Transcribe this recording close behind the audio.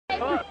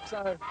pop,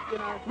 so, you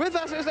know. With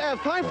us is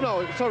 5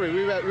 now. Sorry,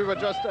 we were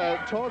just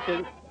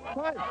talking.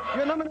 5.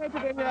 You're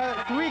nominated in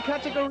 3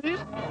 categories.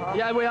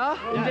 Yeah, we are,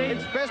 indeed.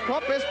 It's Best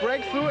Pop, Best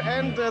Breakthrough,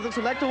 and the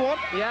Select Award.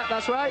 Yeah,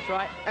 that's right. That's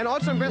right. And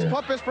also in Best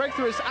Pop, Best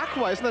Breakthrough is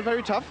Aqua. Isn't that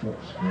very tough?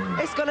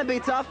 It's gonna be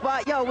tough,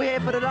 but yo, we're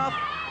here for the laugh.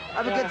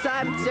 Have a good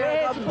time. See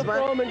how it goes,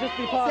 perform and just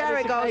be part See how of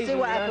it this goes, see occasion,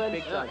 what you know? happens.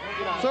 Big time.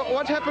 So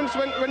what happens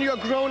when you're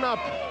grown up?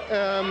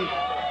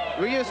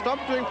 Will you stop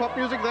doing pop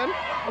music then?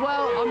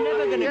 Well, I'm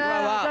never going to grow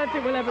up. I don't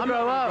think we'll ever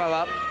grow up. Grow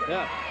up.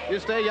 Yeah. You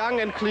stay young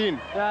and clean.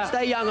 Yeah.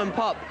 Stay young and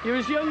pop. You're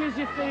as young as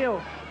you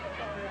feel.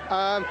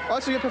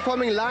 Also, you're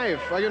performing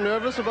live. Are you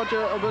nervous about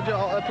your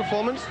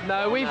performance?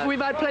 No, we've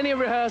had plenty of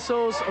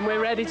rehearsals and we're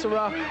ready to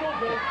rock.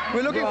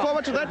 We're looking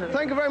forward to that.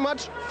 Thank you very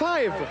much.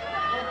 5.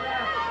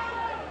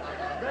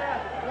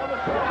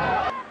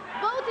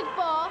 Voted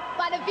for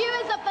by the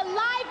viewers of the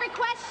live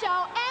request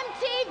show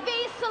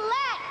MTV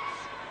Select.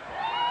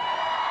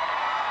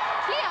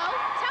 Cleo,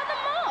 tell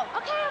them more.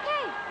 Okay.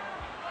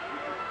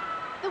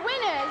 The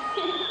winners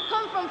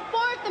come from 4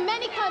 of the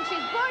many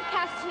countries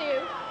broadcast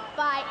to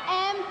by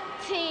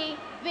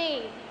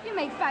MTV. You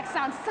make facts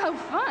sound so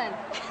fun.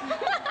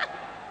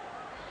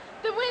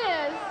 The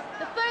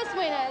first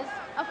winners,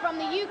 are from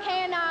the UK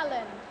and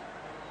Ireland.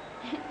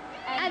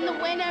 And the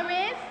winner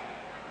is...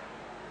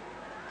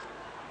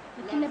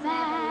 Look in the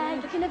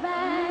bag, look in the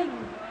bag.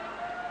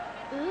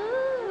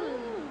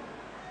 Ooh.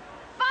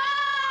 5!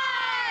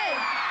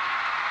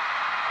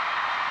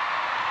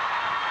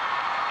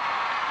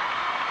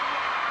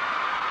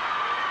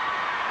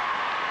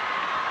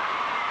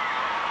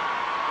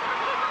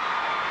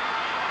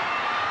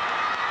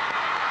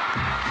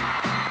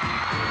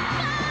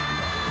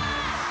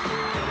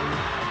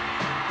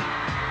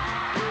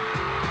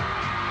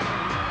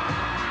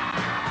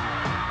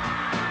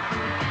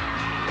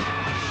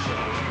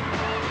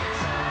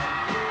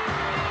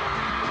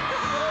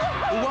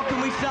 What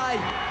can we say?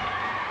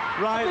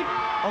 Right,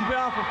 on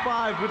behalf of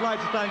 5, we'd like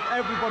to thank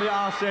everybody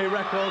at RCA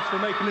Records for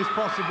making this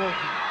possible.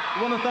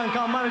 We want to thank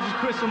our managers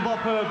Chris and Bob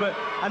Herbert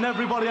and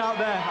everybody out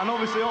there, and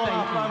obviously all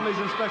our families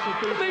and special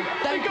people. I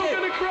think I'm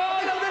going to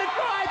cry. I'm going to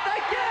cry,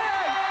 thank you!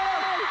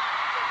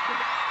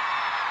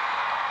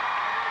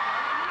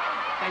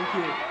 Thank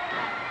you.